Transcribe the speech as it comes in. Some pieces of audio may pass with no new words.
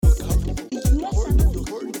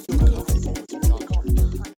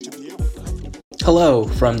Hello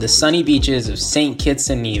from the sunny beaches of St. Kitts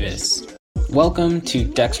and Nevis. Welcome to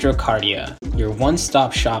Dextrocardia, your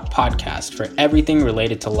one-stop shop podcast for everything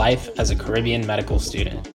related to life as a Caribbean medical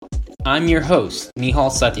student. I'm your host,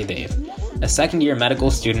 Nihal Satyadev, a second-year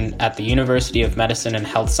medical student at the University of Medicine and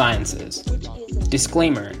Health Sciences.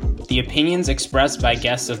 Disclaimer: the opinions expressed by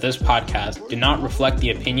guests of this podcast do not reflect the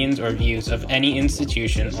opinions or views of any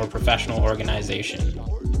institution or professional organization.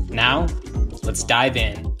 Now, let's dive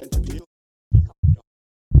in.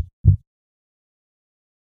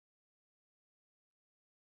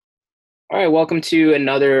 All right, welcome to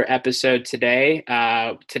another episode today.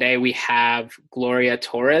 Today we have Gloria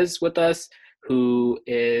Torres with us, who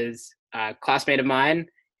is a classmate of mine,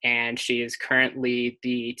 and she is currently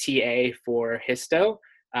the TA for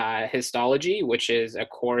histology, which is a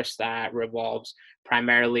course that revolves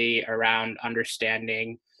primarily around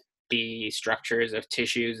understanding the structures of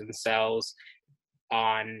tissues and cells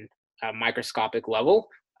on a microscopic level.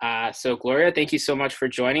 So Gloria, thank you so much for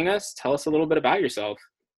joining us. Tell us a little bit about yourself.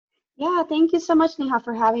 Yeah, thank you so much, Neha,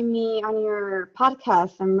 for having me on your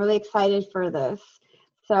podcast. I'm really excited for this.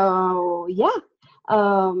 So,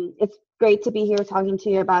 it's great to be here talking to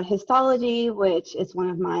you about histology, which is one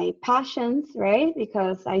of my passions, right?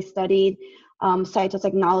 Because I studied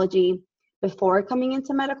cytotechnology before coming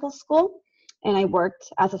into medical school, and I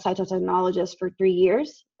worked as a cytotechnologist for 3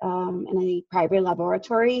 years in a private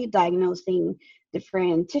laboratory diagnosing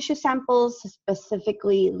different tissue samples,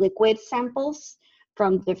 specifically liquid samples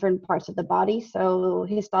from different parts of the body. So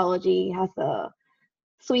histology has a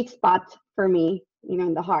sweet spot for me,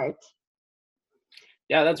 in the heart.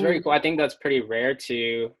 Yeah, that's very cool. I think that's pretty rare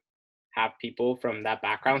to have people from that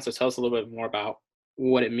background. So tell us a little bit more about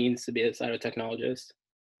what it means to be a cytotechnologist.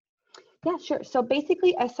 Yeah, sure. So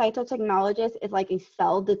basically a cytotechnologist is like a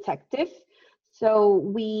cell detective. So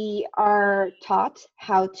we are taught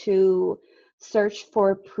how to search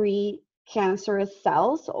for cancerous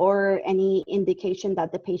cells or any indication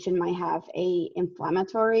that the patient might have a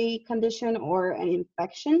inflammatory condition or an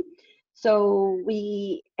infection. So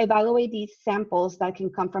we evaluate these samples that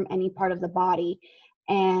can come from any part of the body,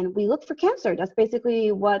 and we look for cancer. That's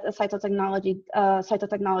basically what a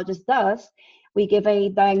cytotechnologist does. We give a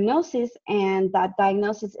diagnosis, and that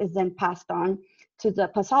diagnosis is then passed on to the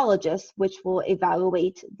pathologist, which will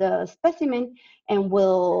evaluate the specimen and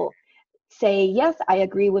will say, yes, I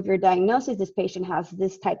agree with your diagnosis. This patient has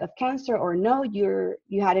this type of cancer, or no, you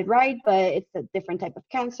had it right, but it's a different type of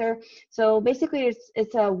cancer. So basically,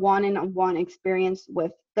 it's a one-on-one experience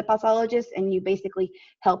with the pathologist, and you basically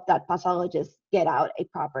help that pathologist get out a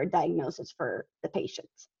proper diagnosis for the patient.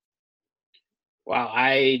 Wow,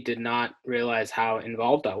 I did not realize how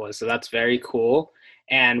involved that was. So that's very cool.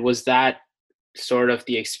 And was that sort of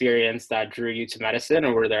the experience that drew you to medicine,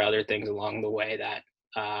 or were there other things along the way that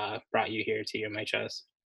brought you here to UMHS?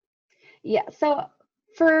 Yeah, so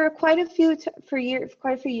for quite a few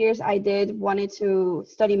years, I did wanted to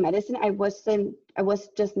study medicine. I was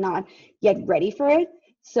just not yet ready for it.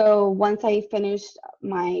 So once I finished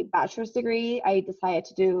my bachelor's degree, I decided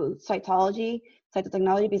to do cytotechnology,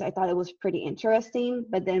 because I thought it was pretty interesting.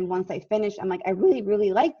 But then once I finished, I'm like, I really,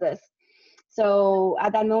 really like this. So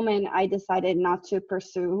at that moment, I decided not to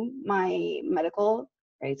pursue my medical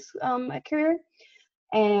career,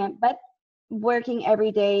 but working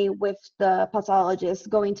every day with the pathologists,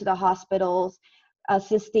 going to the hospitals,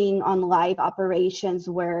 assisting on live operations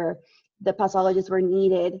where the pathologists were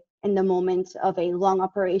needed in the moment of a lung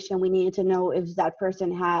operation. We needed to know if that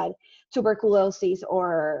person had tuberculosis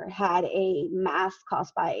or had a mass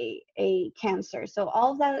caused by a cancer. So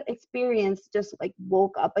all of that experience just like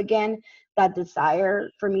woke up again that desire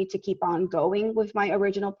for me to keep on going with my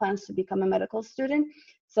original plans to become a medical student.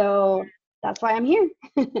 So that's why I'm here.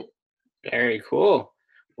 Very cool.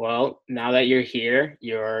 Well, now that you're here,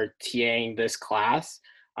 you're TAing this class.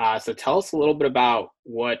 So tell us a little bit about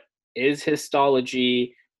what is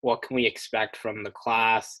histology, what can we expect from the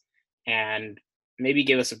class, and maybe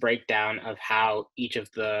give us a breakdown of how each of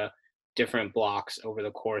the different blocks over the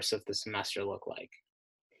course of the semester look like.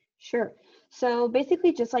 Sure. So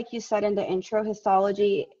basically, just like you said in the intro,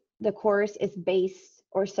 histology, the course is based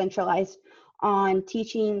or centralized on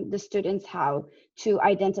teaching the students how to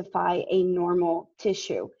identify a normal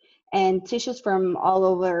tissue, and tissues from all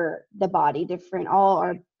over the body,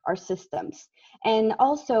 all our systems. And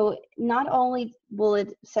also, not only will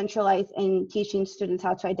it centralize in teaching students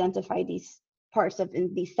how to identify these parts of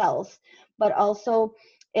these cells, but also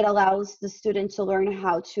it allows the student to learn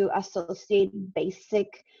how to associate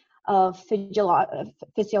basic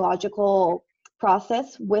physiological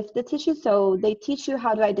process with the tissue. So they teach you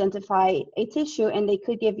how to identify a tissue, and they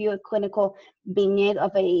could give you a clinical vignette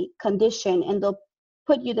of a condition, and they'll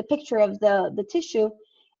put you the picture of the tissue,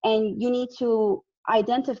 and you need to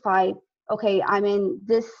identify, okay, I'm in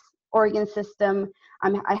this organ system,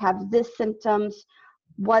 I have this symptoms,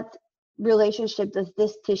 what relationship does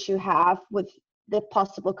this tissue have with the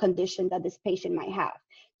possible condition that this patient might have.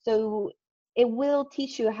 So it will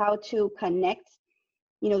teach you how to connect,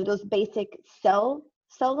 those basic cell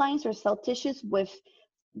lines or cell tissues with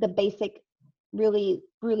the basic, really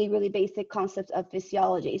basic concepts of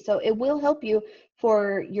physiology. So it will help you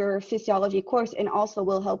for your physiology course, and also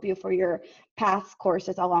will help you for your past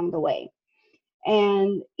courses along the way.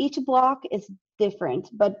 And each block is different,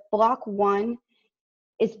 but block 1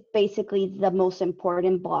 is basically the most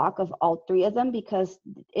important block of all 3 of them, because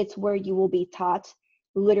it's where you will be taught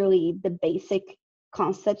literally the basic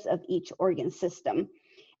concepts of each organ system.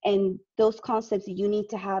 And those concepts, you need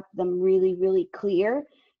to have them really clear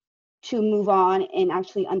to move on and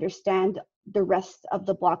actually understand the rest of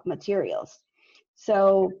the block materials.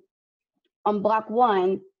 So on block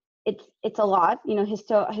 1, it's a lot.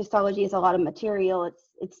 Histology is a lot of material.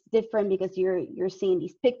 It's different because you're seeing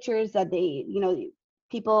these pictures that they,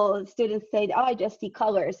 students say, oh, I just see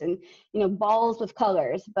colors and balls with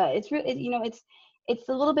colors. But it's really, it's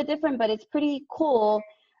a little bit different, but it's pretty cool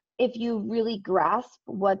if you really grasp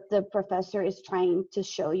what the professor is trying to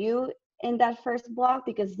show you in that first block,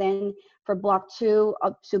 because then for block 2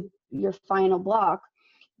 up to your final block,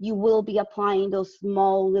 you will be applying those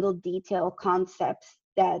small little detail concepts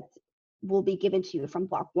that will be given to you from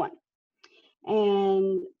block 1.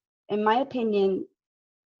 And in my opinion,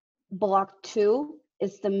 block 2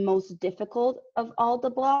 is the most difficult of all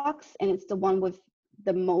the blocks, and it's the one with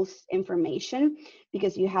the most information,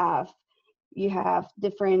 because you have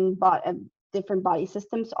different body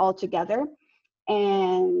systems all together,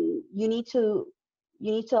 and you need to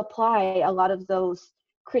apply a lot of those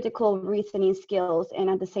critical reasoning skills, and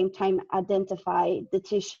at the same time identify the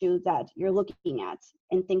tissue that you're looking at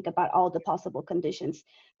and think about all the possible conditions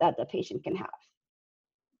that the patient can have.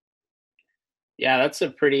 Yeah, that's a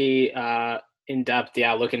pretty in-depth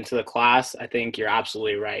look into the class. I think you're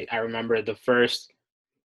absolutely right. I remember even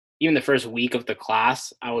the first week of the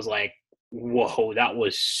class, I was like, whoa, that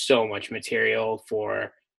was so much material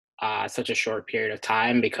for such a short period of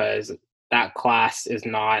time, because that class is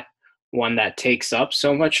not one that takes up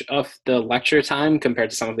so much of the lecture time compared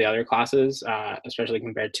to some of the other classes, especially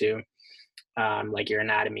compared to like your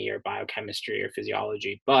anatomy or biochemistry or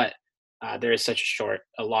physiology. But there is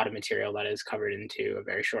a lot of material that is covered into a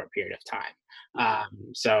very short period of time.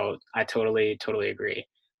 So I totally agree.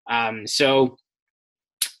 So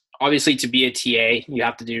obviously, to be a TA, you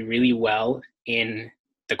have to do really well in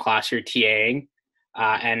the class you're TAing.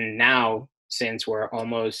 And now, since we're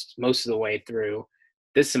almost most of the way through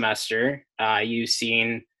this semester, you've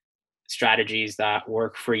seen strategies that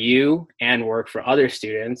work for you and work for other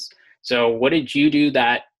students. So what did you do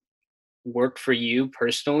that worked for you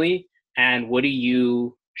personally? And what do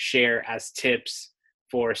you share as tips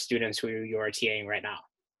for students who you are TAing right now?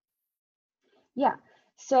 Yeah,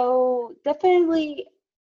 so definitely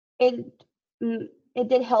it it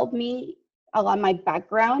did help me a lot, my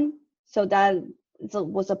background, so that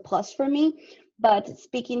was a plus for me. But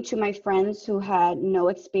speaking to my friends who had no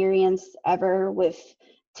experience ever with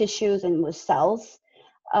tissues and with cells,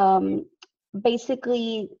 um,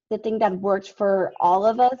 basically the thing that worked for all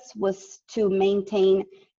of us was to maintain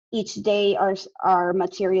each day our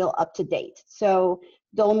material up to date. So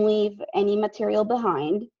don't leave any material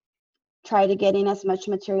behind. Try to get in as much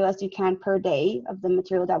material as you can per day of the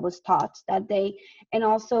material that was taught that day. And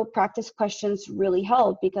also practice questions really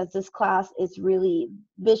help, because this class is really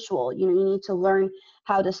visual. You need to learn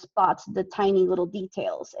how to spot the tiny little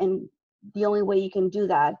details. And the only way you can do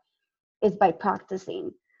that is by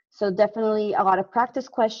practicing. So definitely a lot of practice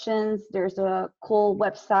questions. There's a cool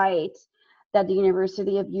website that the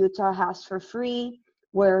University of Utah has for free,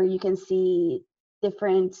 where you can see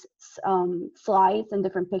different slides and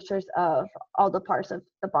different pictures of all the parts of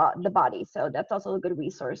the body. So that's also a good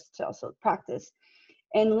resource to also practice.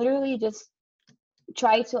 And literally just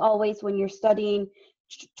try to always, when you're studying,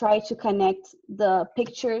 try to connect the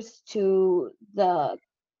pictures to the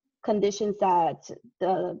conditions that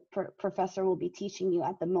the professor will be teaching you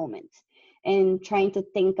at the moment, and trying to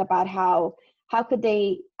think about how could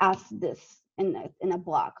they ask this in a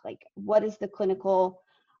block, like what is the clinical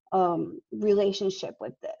relationship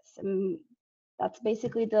with this. And that's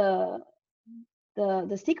basically the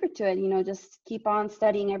secret to it. Just keep on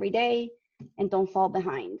studying every day and don't fall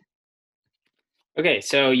behind. Okay,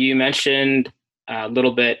 so you mentioned a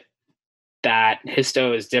little bit that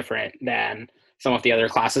histo is different than some of the other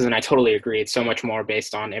classes, and I totally agree. It's so much more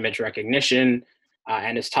based on image recognition,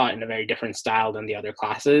 and is taught in a very different style than the other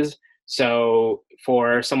classes. So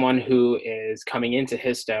for someone who is coming into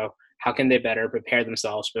histo, how can they better prepare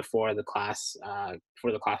themselves before the class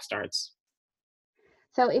starts?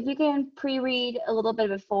 So if you can pre-read a little bit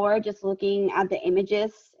before, just looking at the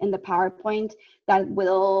images in the PowerPoint, that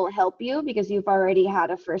will help you because you've already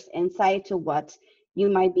had a first insight to what you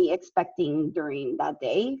might be expecting during that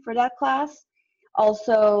day for that class.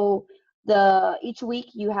 Also, each week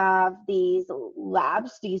you have these lab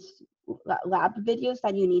videos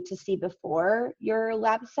that you need to see before your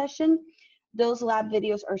lab session. Those lab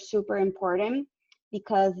videos are super important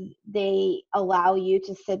because they allow you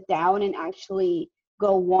to sit down and actually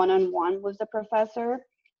go one-on-one with the professor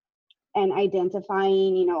and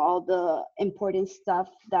identifying, all the important stuff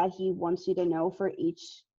that he wants you to know for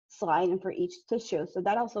each slide and for each tissue. So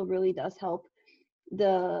that also really does help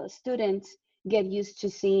the students get used to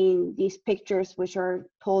seeing these pictures, which are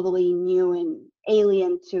totally new and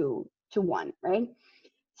alien to one, right?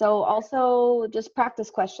 So also just practice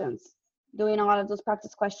questions, doing a lot of those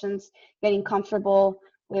practice questions, getting comfortable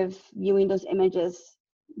with viewing those images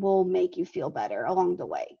will make you feel better along the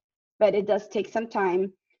way. But it does take some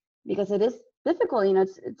time because it is difficult.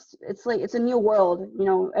 It's like it's a new world.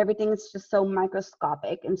 Everything is just so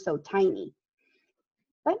microscopic and so tiny.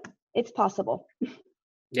 But it's possible.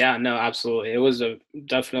 Yeah, no, absolutely. It was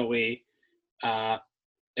definitely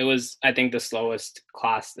it was, I think, the slowest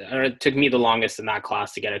class, or it took me the longest in that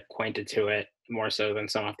class to get acquainted to it, more so than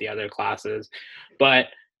some of the other classes. But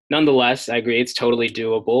nonetheless, I agree it's totally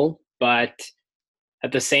doable. But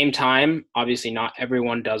at the same time, obviously, not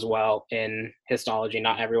everyone does well in histology.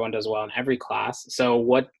 Not everyone does well in every class. So,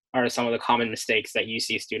 what are some of the common mistakes that you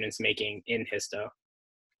see students making in histo?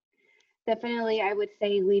 Definitely, I would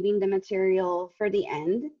say leaving the material for the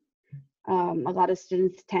end. A lot of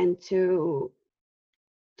students tend to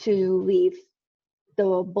leave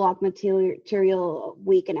the block material a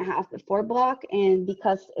week and a half before block, and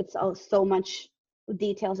because it's so much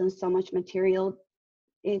details and so much material,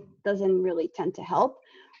 it doesn't really tend to help.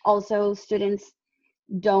 Also, students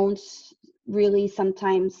don't really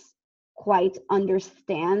sometimes quite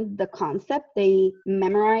understand the concept. They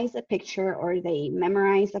memorize a picture, or they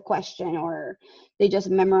memorize a question, or they just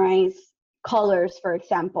memorize colors, for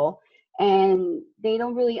example, and they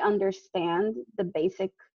don't really understand the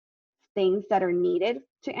basic things that are needed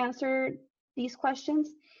to answer these questions.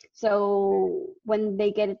 So when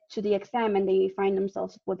they get to the exam and they find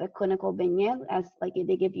themselves with a clinical vignette, as like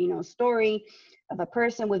they give a story of a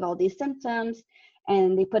person with all these symptoms,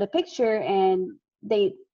 and they put a picture, and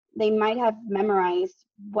they might have memorized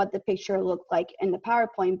what the picture looked like in the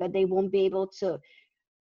PowerPoint, but they won't be able to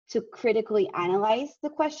critically analyze the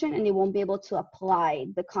question, and they won't be able to apply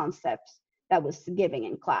the concepts that was given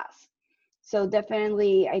in class. So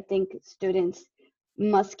definitely, I think students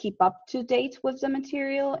must keep up to date with the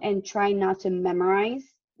material and try not to memorize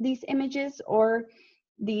these images or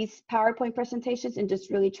these PowerPoint presentations, and just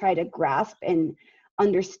really try to grasp and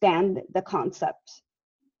understand the concepts.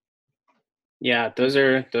 Yeah, those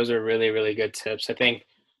are really, really good tips. I think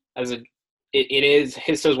as a it is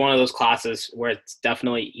histo is one of those classes where it's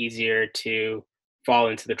definitely easier to fall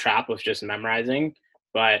into the trap of just memorizing.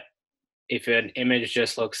 But if an image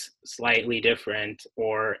just looks slightly different,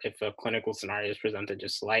 or if a clinical scenario is presented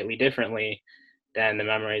just slightly differently, then the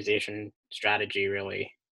memorization strategy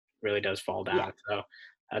really does fall Yeah. down. So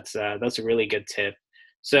that's a really good tip.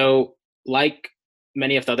 So, like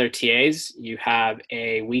many of the other TAs, you have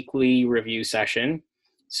a weekly review session.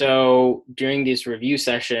 So during this review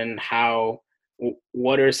session,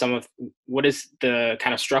 what is the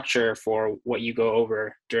kind of structure for what you go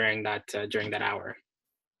over during that hour?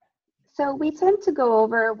 So we tend to go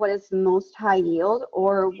over what is most high yield,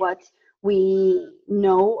 or what we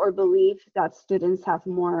know or believe that students have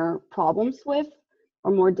more problems with,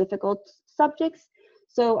 or more difficult subjects.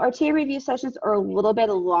 So our TA review sessions are a little bit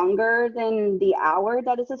longer than the hour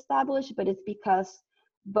that is established, but it's because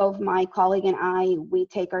both my colleague and I, we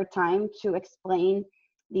take our time to explain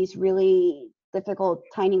these really difficult,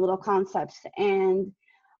 tiny little concepts. And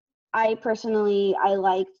I personally, I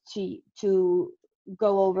like to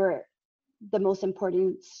go over the most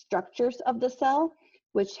important structures of the cell,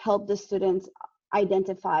 which help the students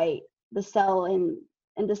identify the cell in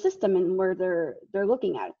the system and where they're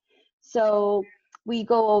looking at. So we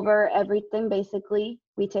go over everything basically.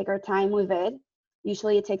 We take our time with it.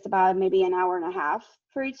 Usually it takes about maybe an hour and a half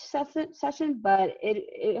for each session, but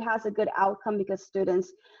it has a good outcome because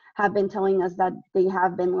students have been telling us that they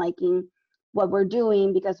have been liking what we're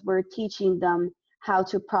doing, because we're teaching them how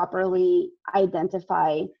to properly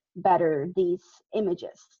identify better these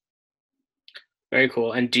images. Very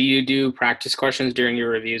cool. And do you do practice questions during your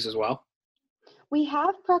reviews as well? We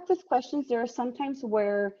have practice questions. There are sometimes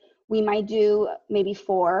where we might do maybe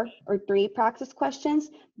 4 or 3 practice questions,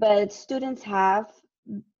 but students have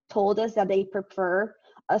told us that they prefer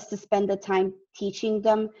us to spend the time teaching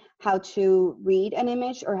them how to read an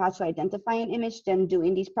image or how to identify an image than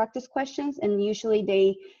doing these practice questions. And usually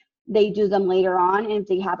they do them later on, and if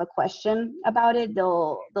they have a question about it,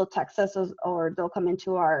 they'll text us, or they'll come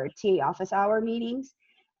into our TA office hour meetings,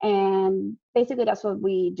 and basically that's what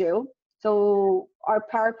we do. So our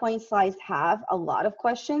PowerPoint slides have a lot of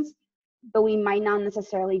questions, but we might not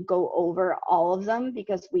necessarily go over all of them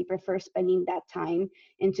because we prefer spending that time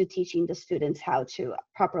into teaching the students how to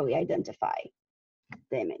properly identify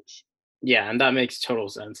the image. Yeah, and that makes total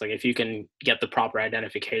sense. Like if you can get the proper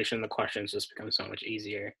identification, the questions just become so much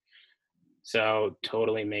easier. So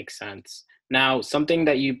totally makes sense. Now, something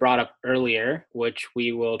that you brought up earlier, which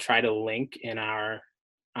we will try to link in our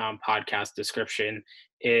podcast description,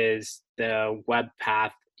 is the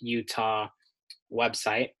WebPath Utah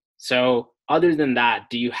website. So other than that,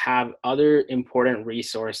 do you have other important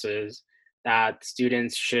resources that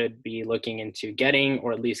students should be looking into getting,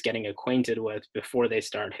 or at least getting acquainted with before they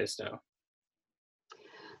start histo?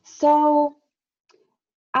 So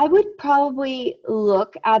I would probably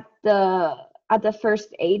look at the first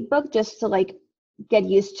aid book just to like get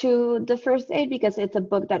used to the first aid, because it's a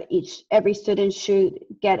book that every student should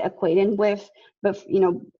get acquainted with, but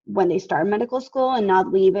when they start medical school, and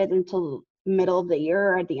not leave it until middle of the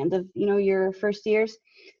year or at the end of your first years.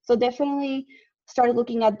 So definitely start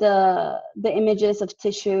looking at the images of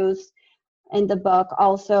tissues in the book.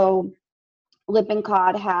 Also,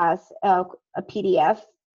 Lippincott has a PDF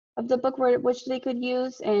of the book which they could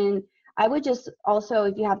use. And I would just also,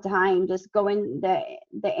 if you have time, just go in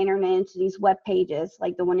the internet into these web pages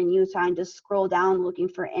like the one in Utah and just scroll down looking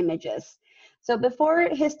for images. So before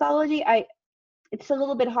histology, it's a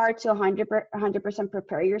little bit hard to 100%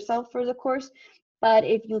 prepare yourself for the course, but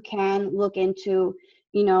if you can look into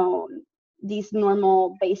these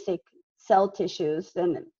normal basic cell tissues,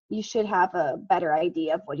 then you should have a better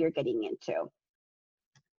idea of what you're getting into.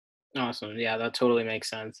 Awesome. Yeah, that totally makes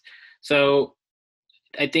sense. So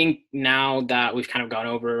I think now that we've kind of gone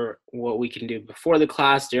over what we can do before the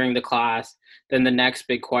class, during the class, then the next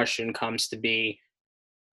big question comes to be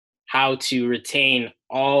how to retain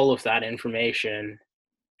all of that information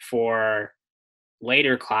for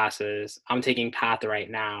later classes. I'm taking Path right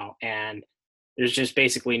now, and there's just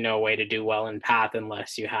basically no way to do well in Path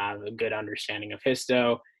unless you have a good understanding of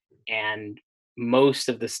histo, and most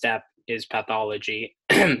of the step is pathology.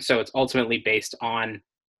 So it's ultimately based on,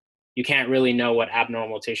 you can't really know what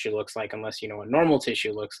abnormal tissue looks like unless you know what normal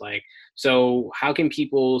tissue looks like. So how can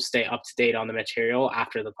people stay up to date on the material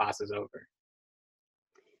after the class is over?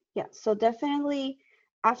 Yeah, so definitely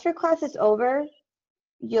after class is over,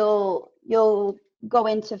 you'll go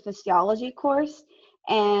into physiology course,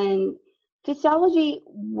 and physiology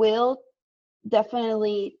will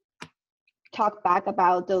definitely talk back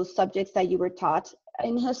about those subjects that you were taught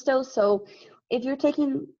in histo. So if you're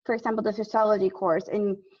taking, for example, the physiology course,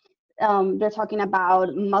 and they're talking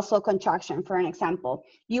about muscle contraction, for an example,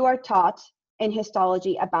 you are taught in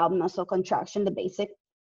histology about muscle contraction, the basic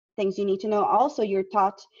things you need to know. Also, you're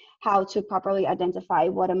taught how to properly identify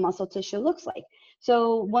what a muscle tissue looks like.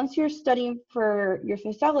 So once you're studying for your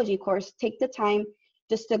physiology course, take the time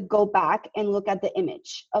just to go back and look at the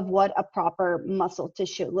image of what a proper muscle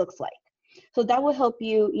tissue looks like. So that will help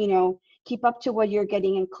you, keep up to what you're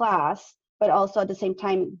getting in class, but also at the same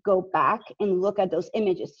time, go back and look at those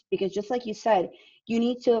images. Because just like you said, you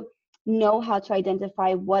need to know how to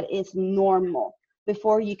identify what is normal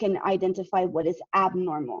before you can identify what is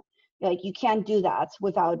abnormal. Like, you can't do that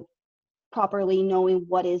without properly knowing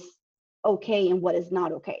what is okay and what is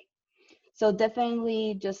not okay. So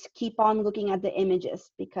definitely just keep on looking at the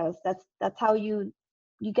images, because that's how you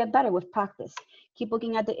get better with practice. Keep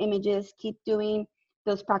looking at the images, keep doing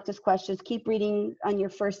those practice questions, keep reading on your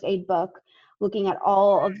first aid book, looking at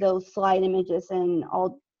all of those slide images and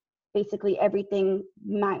basically everything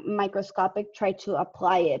microscopic. Try to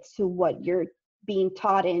apply it to what you're being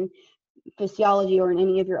taught in physiology or in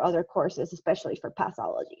any of your other courses, especially for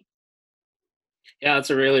pathology. Yeah, that's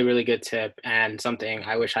a really, really good tip, and something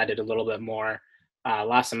I wish I did a little bit more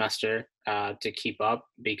last semester to keep up,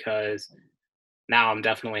 because now I'm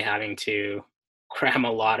definitely having to cram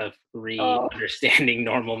a lot of Oh, re-understanding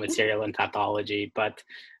normal material in pathology.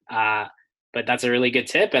 Uh, but that's a really good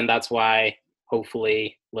tip, and that's why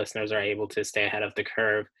hopefully listeners are able to stay ahead of the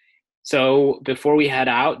curve. So before we head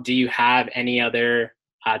out, do you have any other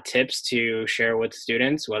tips to share with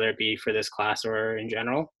students, whether it be for this class or in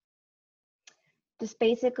general? Just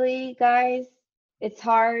basically, guys, it's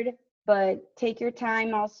hard, but take your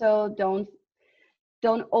time. Also, don't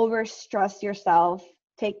over stress yourself.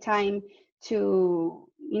 Take time to,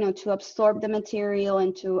 to absorb the material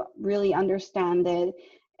and to really understand it,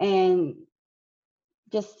 and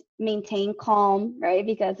just maintain calm, right?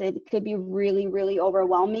 Because it could be really, really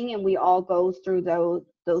overwhelming, and we all go through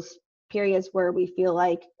those periods where we feel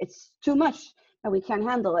like it's too much and we can't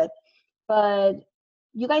handle it. But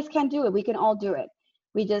you guys can do it. We can all do it.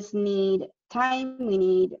 We just need time, we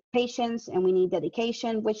need patience, and we need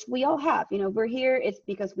dedication, which we all have. If we're here, it's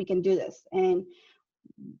because we can do this, and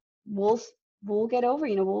we'll we'll get over.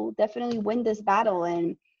 We'll definitely win this battle.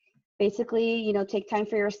 And basically, take time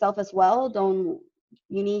for yourself as well. Don't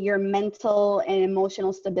You need your mental and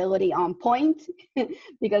emotional stability on point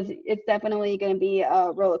because it's definitely going to be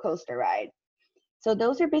a roller coaster ride. So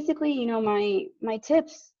those are basically, my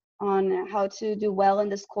tips on how to do well in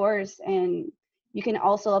this course. And you can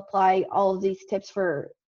also apply all of these tips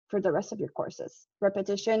for the rest of your courses.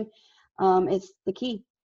 Repetition is the key.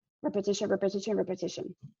 Repetition, repetition,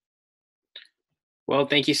 repetition. Well,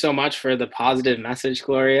 thank you so much for the positive message,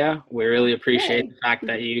 Gloria. We really appreciate Yay. the fact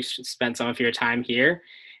that you spent some of your time here,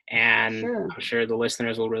 and Sure. I'm sure the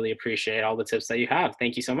listeners will really appreciate all the tips that you have.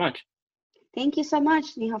 Thank you so much. Thank you so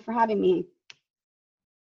much, Neha, for having me.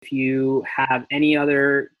 If you have any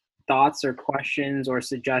other thoughts or questions or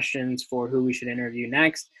suggestions for who we should interview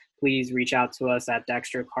next, please reach out to us at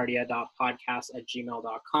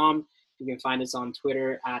dextercardia.podcast@gmail.com. You can find us on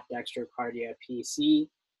Twitter at dextercardiapc.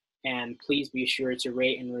 And please be sure to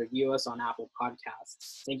rate and review us on Apple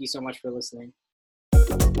Podcasts. Thank you so much for listening.